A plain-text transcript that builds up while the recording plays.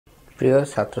প্রিয়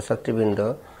ছাত্রছাত্রীবৃন্দ,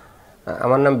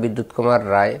 আমার নাম বিদ্যুৎ কুমার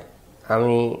রায়।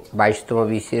 আমি 22তম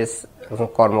বিসিএস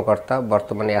কর্মকর্তা,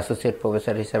 বর্তমানে অ্যাসোসিয়েট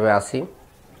প্রফেসর হিসেবে আছি।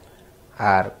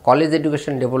 আর কলেজ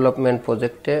এডুকেশন ডেভেলপমেন্ট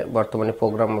প্রজেক্টে বর্তমানে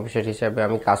প্রোগ্রাম অফিসার হিসেবে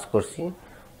আমি কাজ করছি।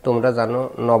 তোমরা জানো,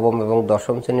 নবম এবং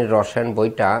দশম শ্রেণীর রসায়ন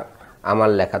বইটা আমার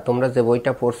লেখা। তোমরা যে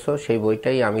বইটা পড়ছো সেই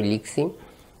বইটাই আমি লিখছি।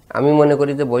 আমি মনে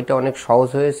করি যে বইটা অনেক সহজ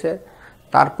হয়েছে।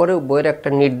 তারপরেও বইয়ের একটা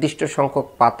নির্দিষ্ট সংখ্যক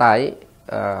পাতায়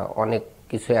অনেক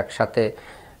কিছু একসাথে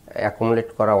অ্যাকুমুলেট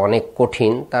করা অনেক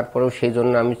কঠিন। তারপরেও সেই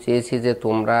জন্য আমি চেয়েছি যে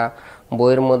তোমরা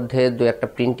বইয়ের মধ্যে দু একটা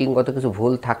প্রিন্টিংগত কিছু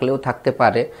ভুল থাকলেও থাকতে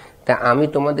পারে, তা আমি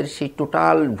তোমাদের সেই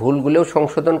টোটাল ভুলগুলোও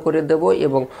সংশোধন করে দেব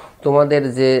এবং তোমাদের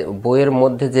যে বইয়ের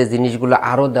মধ্যে যে জিনিসগুলো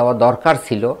আরও দেওয়া দরকার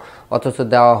ছিল অথচ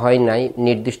দেওয়া হয় নাই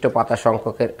নির্দিষ্ট পাতা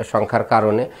সংখ্যার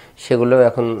কারণে, সেগুলোও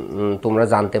এখন তোমরা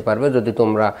জানতে পারবে যদি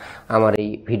তোমরা আমার এই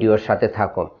ভিডিওর সাথে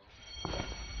থাকো।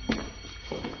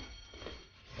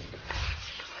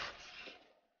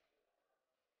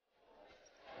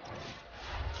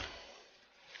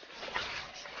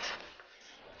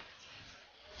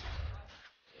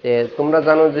 তোমরা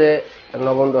জানো যে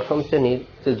নবম দশম শ্রেণীর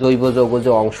যে জৈব যৌগ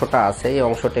যে অংশটা আছে, এই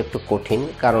অংশটা একটু কঠিন,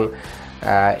 কারণ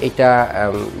এটা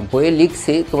বইয়ে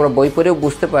লিখছি, তোমরা বই পড়েও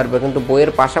বুঝতে পারবে, কিন্তু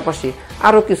বইয়ের পাশাপাশি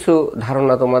আরও কিছু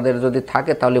ধারণা তোমাদের যদি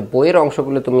থাকে তাহলে বইয়ের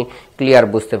অংশগুলো তুমি ক্লিয়ার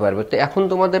বুঝতে পারবে। তো এখন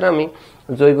তোমাদের আমি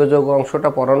জৈব যৌগ অংশটা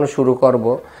পড়ানো শুরু করব।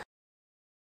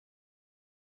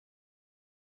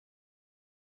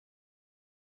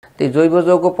 জৈব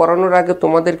যৌগ পড়ানোর আগে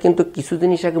তোমাদের কিন্তু কিছু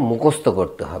জিনিস আগে মুখস্থ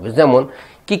করতে হবে। যেমন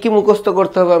কি কি মুখস্থ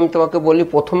করতে হবে আমি তোমাকে বলি।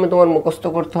 প্রথমে তোমার মুখস্থ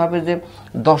করতে হবে যে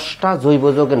 10টা জৈব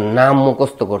যৌগের নাম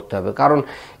মুখস্থ করতে হবে, কারণ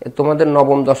তোমাদের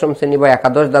নবম দশম শ্রেণী বা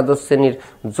একাদশ দ্বাদশ শ্রেণীর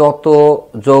যত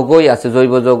যৌগই আছে,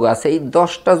 জৈব যৌগ আছে, এই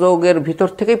 10টা যৌগের ভিতর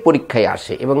থেকেই পরীক্ষায়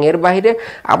আসে এবং এর বাইরে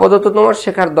আপাতত তোমার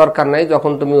শেখার দরকার নাই।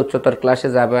 যখন তুমি উচ্চতর ক্লাসে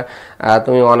যাবে,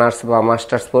 তুমি অনার্স বা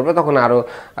মাস্টার্স পড়বে, তখন আরও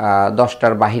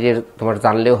 10টার বাহিরের তোমার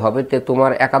জানলেও হবে। তো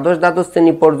তোমার একাদশ দ্বাদশ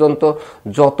শ্রেণী পর্যন্ত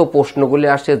যত প্রশ্নগুলি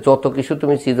আসে, যত কিছু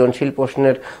তুমি সৃজনশীল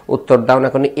প্রশ্নের উত্তর দাও না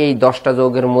কেন, এই 10টা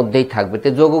যৌগের মধ্যেই থাকবে। তো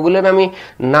যৌগগুলোর আমি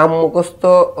নাম মুখস্থ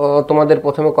তোমাদের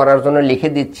প্রথমে করার জন্য লিখে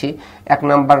দিচ্ছি। 1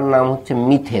 নাম্বার নাম হচ্ছে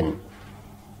মিথেন।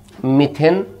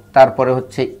 মিথেন, তারপরে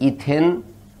হচ্ছে ethane,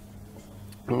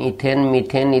 ethane,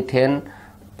 methane, ethane,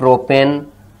 propane,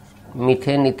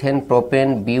 methane, ethane, propane,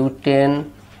 butane,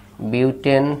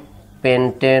 butane,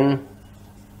 pentane,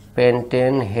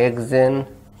 pentane, hexane,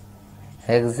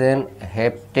 hexane,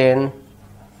 heptane,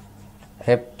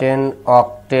 heptane,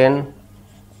 octane,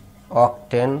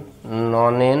 octane,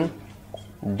 ননেন,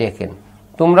 ডেকেন।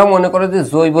 তোমরা মনে করো যে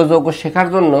জৈব যৌগ শেখার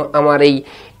জন্য আমার এই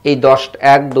 10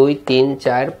 1 2 3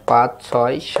 4 5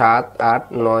 6 7 8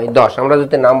 9 10 আমরা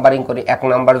যদি নাম্বারিং করি, 1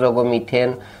 নাম্বার যৌগ মিথেন,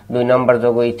 2 নাম্বার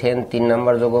যৌগ ইথেন, 3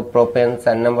 নাম্বার যৌগ প্রোপেন,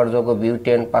 4 নাম্বার যৌগ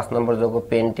বিউটেন, 5 নাম্বার যৌগ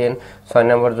পেন্টেন, 6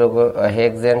 নাম্বার যৌগ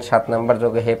হেক্সেন, 7 নাম্বার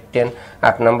যৌগ হেপটেন,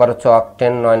 8 নাম্বার হচ্ছে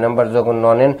অকটেন, 9 নাম্বার যৌগ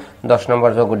ননেন, 10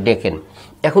 নাম্বার যৌগ ডেকেন।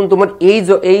 এখন তোমার এই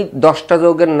 10টা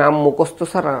যৌগের নাম মুখস্থ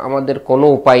ছাড়া আমাদের কোনো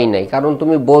উপায় নাই, কারণ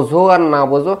তুমি বোঝো আর না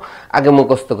বোঝো আগে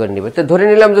মুখস্থ করে নিবে। তো ধরে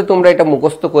নিলাম যে তোমরা এটা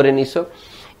মুখস্থ করে নিছো।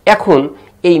 এখন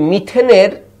এই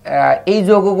মিথেনের এই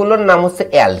যৌগগুলোর নাম হচ্ছে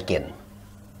অ্যালকেন।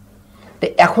 তো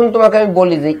এখন তোমাকে আমি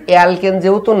বলি যে অ্যালকেন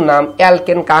যেহেতু নাম,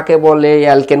 অ্যালকেন কাকে বলে,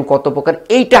 অ্যালকেন কত প্রকার,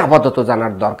 এইটা আপাতত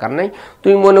জানার দরকার নাই।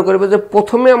 তুমি মনে করবে যে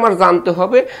প্রথমে আমার জানতে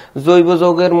হবে জৈব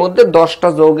যৌগের মধ্যে 10টা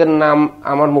যৌগের নাম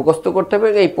আমার মুখস্থ করতে হবে।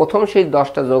 এই প্রথম সেই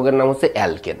 10টা যৌগের নাম হচ্ছে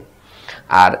অ্যালকেন।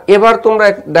 আর এবার তোমরা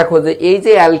দেখো যে এই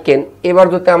যে অ্যালকেন, এবার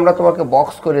যদি আমরা তোমাকে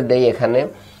বক্স করে দেই এখানে,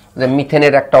 যে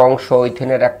মিথেনের একটা অংশ,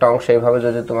 ইথেনের একটা অংশ, এইভাবে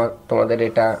যদি তোমাদের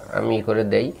এটা আমি করে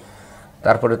দেই,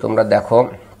 তারপরে তোমরা দেখো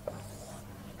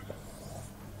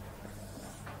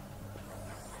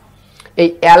এই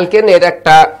অ্যালকেনের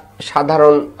একটা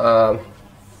সাধারণ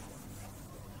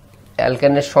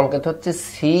অ্যালকেনের সংকেত হচ্ছে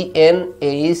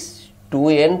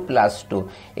CnH2n+2।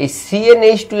 এই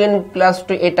CnH2n+2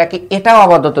 এটাও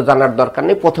আপাতত জানার দরকার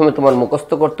নেই, প্রথমে তোমার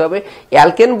মুখস্থ করতে হবে।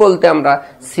 অ্যালকেন বলতে আমরা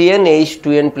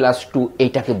CnH2n+2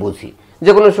 এইটাকে বুঝি।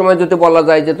 যে কোনো সময় যদি বলা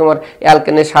যায় যে তোমার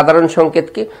অ্যালকেনের সাধারণ সংকেত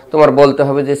কি, তোমার বলতে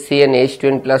হবে যে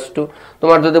CnH2n+2।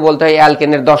 তোমার যদি বলতে হয়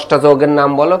অ্যালকেনের 10টা যৌগের নাম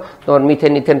বলো, তোমার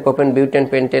methane, ethane, propane, butane,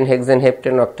 pentane, hexane,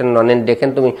 heptane, octane, ননেন, ডেকেন,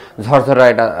 তুমি ঝরঝরা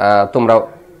এটা তোমরা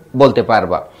বলতে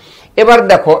পারবা। এবার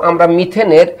দেখো আমরা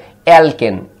মিথেনের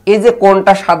অ্যালকেন, এই যে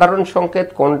কোনটা সাধারণ সংকেত,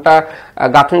 কোনটা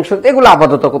গাঠনিক সংকেত, এগুলো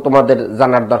আপাতত তোমাদের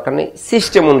জানার দরকার নেই।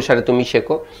 সিস্টেম অনুসারে তুমি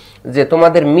শেখো যে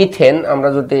তোমাদের মিথেন, আমরা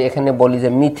যদি এখানে বলি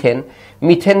যে মিথেন,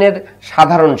 মিথেনের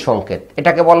সাধারণ সংকেত,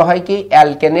 এটাকে বলা হয় কি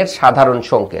অ্যালকেনের সাধারণ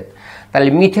সংকেত। তাহলে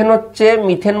মিথেন হচ্ছে,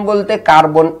 মিথেন বলতে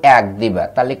কার্বন 1 দিবা,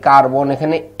 তাহলে কার্বন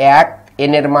এখানে 1,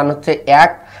 এন এর মান হচ্ছে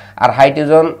 1, আর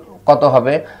হাইড্রোজেন কত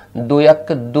হবে, 2 1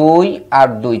 2 আর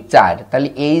 2 4, তাহলে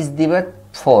H দিবে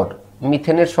 4।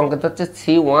 মিথেনের সংকেত হচ্ছে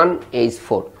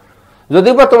C1H4।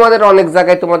 যদিও বা তোমাদের অনেক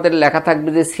জায়গায় তোমাদের লেখা থাকবে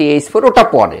যে CH4, ওটা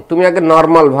পরে, তুমি আগে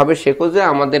নর্মাল ভাবে শেখো যে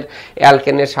আমাদের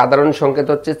অ্যালকেনের সাধারণ সংকেত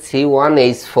হচ্ছে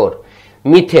C1H4।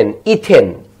 মিথেন, ইথেন,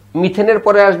 মিথেনের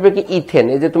পরে আসবে কি ইথেন।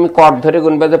 এই যে তুমি কর ধরে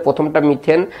গুনবে যে প্রথমটা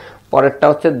মিথেন, পরেরটা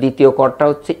হচ্ছে দ্বিতীয় করটা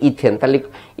হচ্ছে ইথেন, তাহলে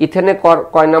ইথেনে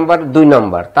কয় নাম্বার? 2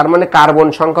 নাম্বার, তার মানে কার্বন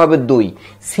সংখ্যা হবে 2।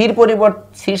 সির পরিবর্তে,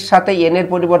 সির সাথে এন এর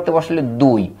পরিবর্তে বসালে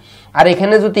 2, আর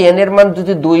এখানে যদি এন এর মান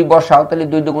যদি 2 বসাও তাহলে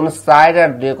 2 দুগুণ 4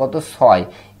 আর 2 কত 6,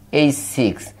 এই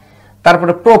 6।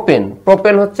 তারপরে প্রোপেন,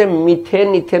 প্রোপেন হচ্ছে মিথেন,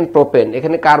 ইথেন, প্রোপেন,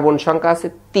 এখানে কার্বন সংখ্যা আছে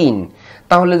 3,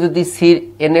 তাহলে যদি সির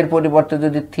এন এর পরিবর্তে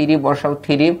যদি 3 বসাও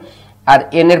 3, আর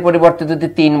এন এর পরিবর্তে যদি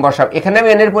 3 বসাও, এখানেও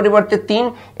এন এর পরিবর্তে 3,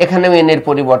 এখানেও এন এর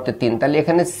পরিবর্তে 3, তাহলে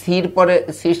এখানে সির পরে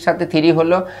সির সাথে 3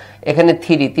 হলো, এখানে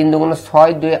 3, 3 দুগুণ 6,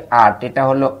 2 8, এটা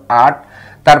হলো 8।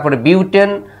 তারপরে বিউটেন,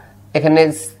 এখানে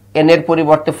এন এর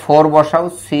পরিবর্তে 4 বসাও,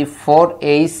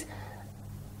 C4H,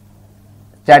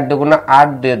 4 দুগুণ 8,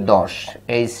 2 10,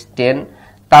 H10।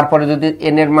 তারপরে যদি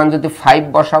এন এর মান যদি 5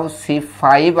 বসাও,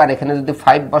 C5, আর এখানে যদি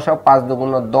 5 বসাও, 5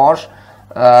 দুগুণ 10,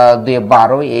 2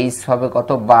 12, H হবে কত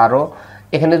 12।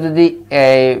 এখানে যদি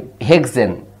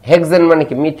হেক্সেন, হেক্সেন মানে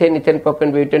কি? Methane, ethane, propane,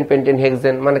 butane, pentane,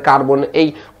 hexane মানে কার্বন। এই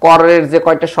করের যে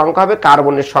কয়টা সংখ্যা হবে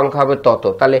কার্বনের সংখ্যা হবে তত।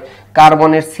 তাহলে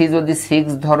কার্বনের সি যদি 6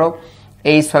 ধরো,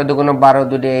 H 6 দুগুণ 12,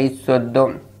 2 H 14।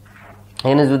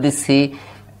 এখানে যদি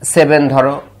C7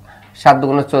 ধরো, 7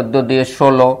 দুগুণ 14, 2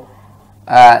 16,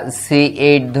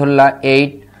 C8 ধরলা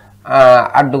 8,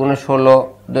 8 দুগুণ 16,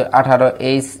 2 18,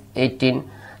 H 18।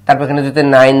 তারপর এখানে যদি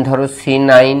 9 ধরো,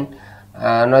 C9,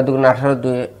 9 দুগুণ 18,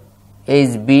 2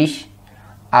 H 20,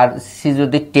 আর সি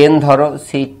যদি 10 ধরো,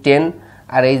 C10,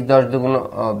 আর H 10 দুগুণ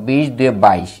 20, 2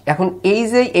 22। এখন এই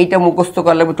যে এইটা মুখস্থ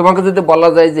করলে, তোমাকে যদি বলা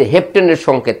যায় যে হেপটেনের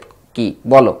সংকেত কি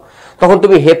বলো, তখন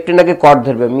তুমি হেপটেন আগে কর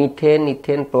ধরবে, methane,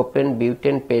 ethane, propane,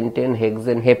 butane, pentane,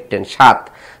 hexane, heptane 7।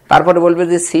 তারপরে বলবে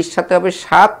যে সির সাথে হবে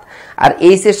 7, আর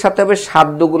এইচ এর সাথে হবে 7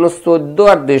 দুগুণ 14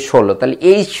 আর 2 16, তাহলে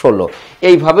H 16।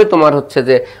 এইভাবে তোমার হচ্ছে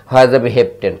যে হয়ে যাবে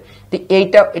হেপটেন।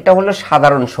 এটা হলো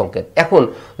সাধারণ সংকেত। এখন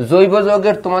জৈব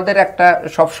যৌগের তোমাদের একটা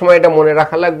সবসময় এটা মনে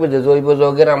রাখা লাগবে যে জৈব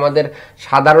যৌগের আমাদের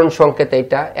সাধারণ সংকেত,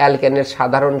 এইটা অ্যালকেনের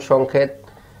সাধারণ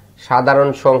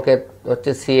সংকেত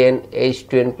হচ্ছে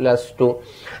CnH2n+2।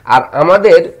 আর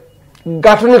আমাদের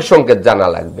গাঠনিক সংকেত জানা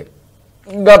লাগবে।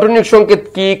 গাঠনিক সংকেত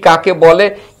কি, কাকে বলে,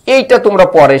 এইটা তোমরা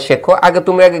পরে শেখো। আগে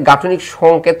তুমি আগে গাঠনিক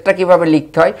সংকেতটা কিভাবে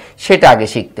লিখতে হয় সেটা আগে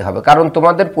শিখতে হবে, কারণ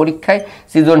তোমাদের পরীক্ষায়,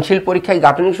 সৃজনশীল পরীক্ষায়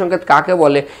গাঠনিক সংকেত কাকে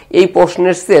বলে এই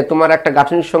প্রশ্নের চেয়ে তোমার একটা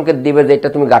গাঠনিক সংকেত দিবে যে এটা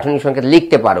তুমি গাঠনিক সংকেত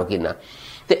লিখতে পারো কিনা।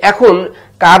 তো এখন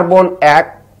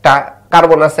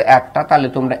কার্বন আছে একটা, তাহলে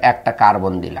তোমরা একটা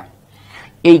কার্বন দিলা।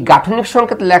 এই গাঠনিক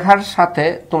সংকেত লেখার সাথে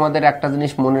তোমাদের একটা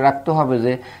জিনিস মনে রাখতে হবে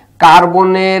যে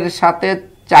কার্বনের সাথে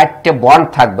 4টে বন্ড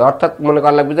থাকবে, অর্থাৎ মনে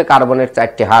করা লাগবে যে কার্বনের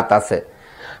 4টে হাত আছে,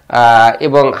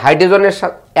 এবং হাইড্রোজেনের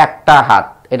সাথে একটা হাত,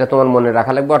 এটা তোমার মনে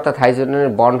রাখা লাগবে, অর্থাৎ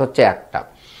হাইড্রোজেনের বন্ড হচ্ছে একটা।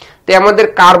 তো আমাদের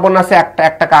কার্বন আছে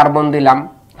একটা কার্বন দিলাম,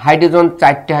 হাইড্রোজেন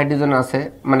 4টে হাইড্রোজেন আছে,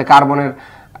 মানে কার্বনের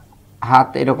হাত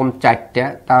এরকম 4টে,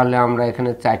 তাহলে আমরা এখানে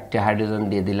 4টে হাইড্রোজেন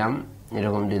দিয়ে দিলাম,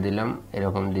 এরকম দিয়ে দিলাম,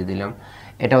 এরকম দিয়ে দিলাম,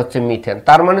 এটা হচ্ছে মিথেন।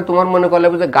 তার মানে তোমার মনে করলে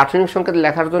যে গাঠনিক সংকেত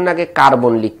লেখার জন্য আগে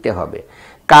কার্বন লিখতে হবে,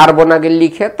 কার্বন আগে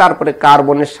লিখে তারপরে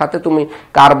কার্বনের সাথে তুমি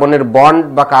কার্বনের বন্ড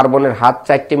বা কার্বনের হাত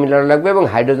 4টে মিলানো লাগবে এবং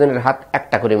হাইড্রোজেনের হাত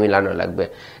একটা করে মিলানো লাগবে।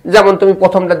 যেমন তুমি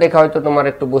প্রথমটা দেখা হয়তো তোমার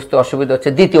একটু বুঝতে অসুবিধা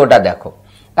হচ্ছে, দ্বিতীয়টা দেখো,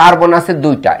 কার্বন আছে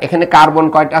 2টা, এখানে কার্বন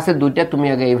কয়টা আছে? 2টা। তুমি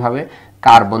আগে এইভাবে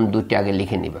কার্বন 2টা আগে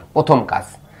লিখে নিবা, প্রথম কাজ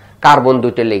কার্বন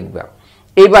 2টা লিখবা।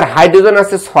 এইবার হাইড্রোজেন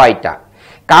আছে 6টা,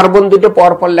 কার্বন 2টো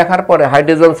পরপর লেখার পরে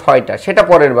হাইড্রোজেন 6টা, সেটা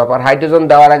পরের ব্যাপার। হাইড্রোজেন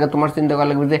দেওয়ার আগে তোমার চিন্তা করা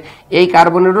লাগবে যে এই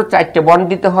কার্বনেরও 4টে বন্ড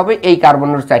দিতে হবে, এই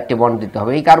কার্বনেরও 4টে বন্ড দিতে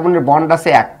হবে, এই কার্বনের বন্ড আছে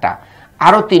একটা,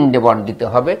 আরো 3টে বন্ড দিতে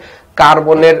হবে।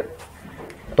 কার্বনের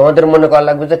তোমাদের মনে করা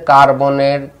লাগবে যে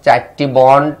কার্বনের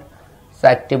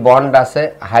 4টি বন্ড আছে,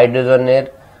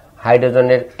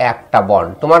 হাইড্রোজেনের একটা বন্ড।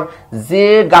 তোমার যে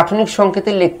গাঠনিক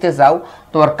সংকেতে লিখতে চাও,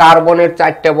 তোমার কার্বনের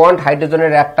 4টে বন্ড,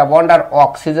 হাইড্রোজেনের একটা বন্ড, আর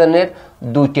অক্সিজেনের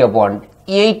 2টে বন্ড,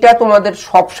 এইটা তোমাদের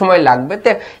সব সময় লাগবে। তো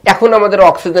এখন আমাদের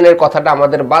অক্সিজেনের কথাটা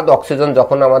আমাদের বাদ, অক্সিজেন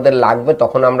যখন আমাদের লাগবে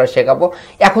তখন আমরা শেখাবো।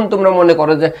 এখন তোমরা মনে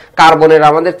করো যে কার্বনের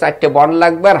আমাদের 4টে বন্ড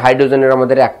লাগবে আর হাইড্রোজেনের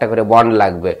আমাদের একটা করে বন্ড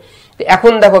লাগবে।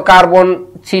 এখন দেখো কার্বন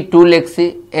C2 লিখছি,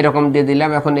 এরকম দিয়ে দিলাম।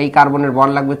 এখন এই কার্বনের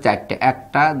বন্ড লাগবে 4টে,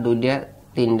 1টা 2টা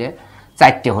 3টে,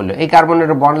 4টে হলো। এই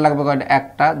কার্বনের বন্ড লাগবে কয়টা?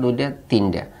 1টা 2টা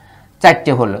 3টে,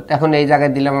 4টে হলো। এখন এই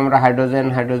জায়গায় দিলাম আমরা হাইড্রোজেন,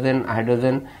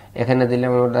 এখানে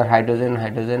দিলাম আমাদের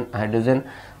হাইড্রোজেন।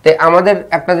 তো আমাদের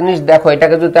একটা জিনিস দেখো,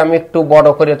 এটাকে যদি আমি একটু বড়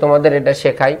করে তোমাদের এটা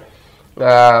শেখাই,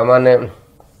 মানে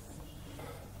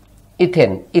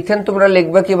ইথেন, ইথেন তোমরা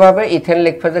লিখবে কিভাবে? ইথেন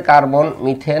লিখবে যে কার্বন,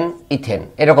 মিথেন, ইথেন,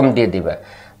 এরকম দিয়ে দিবে।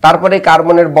 তারপরে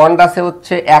কার্বনের বন্ড আছে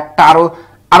হচ্ছে একটা,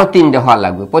 আরো 3টে হওয়া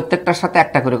লাগবে, প্রত্যেকটার সাথে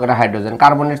একটা করে করে হাইড্রোজেন।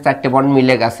 কার্বনের 4টে বন্ড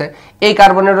মিলে গেছে, এই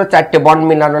কার্বনেরও 4টে বন্ড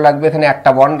মিলানো লাগবে। এখানে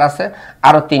একটা বন্ড আছে,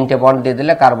 আরো 3টে বন্ড দিয়ে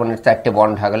দিলে কার্বনের 4টে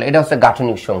বন্ড হয়ে গেল। এটা হচ্ছে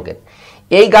গাঠনিক সংকেত।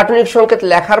 এই গাঠনিক সংকেত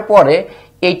লেখার পরে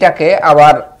এইটাকে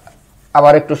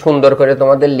আবার একটু সুন্দর করে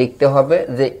তোমাদের লিখতে হবে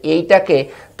যে এইটাকে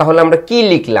তাহলে আমরা কি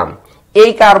লিখলাম?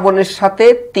 এই কার্বনের সাথে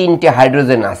 3টে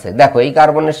হাইড্রোজেন আছে, দেখো এই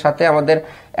কার্বনের সাথে আমাদের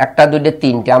 1 2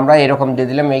 3টে, আমরা এরকম দিয়ে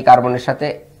দিলাম এই কার্বনের সাথে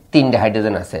 3টে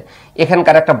হাইড্রোজেন আছে।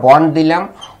 এখানকার একটা বন্ড দিলাম,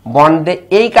 বন্ডে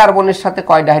এই কার্বনের সাথে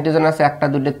কয়টা হাইড্রোজেন আছে? 1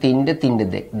 2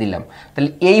 3টে দিলাম।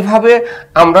 তাহলে এইভাবে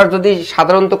আমরা যদি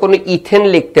সাধারণত কোনো ইথেন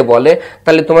লিখতে বলে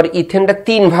তাহলে তোমার ইথেনটা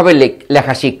 3 ভাবে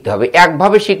লেখা শিখতে হবে।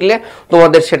 একভাবে শিখলে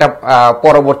তোমাদের সেটা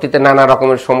পরবর্তীতে নানা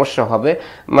রকমের সমস্যা হবে।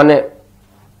 মানে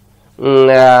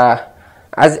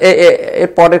আজ এর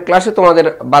পরের ক্লাসে তোমাদের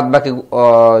বাদবাকি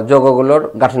যৌগগুলোর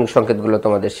গাঠনিক সংকেতগুলো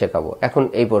তোমাদের শেখাবো। এখন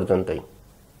এই পর্যন্তই।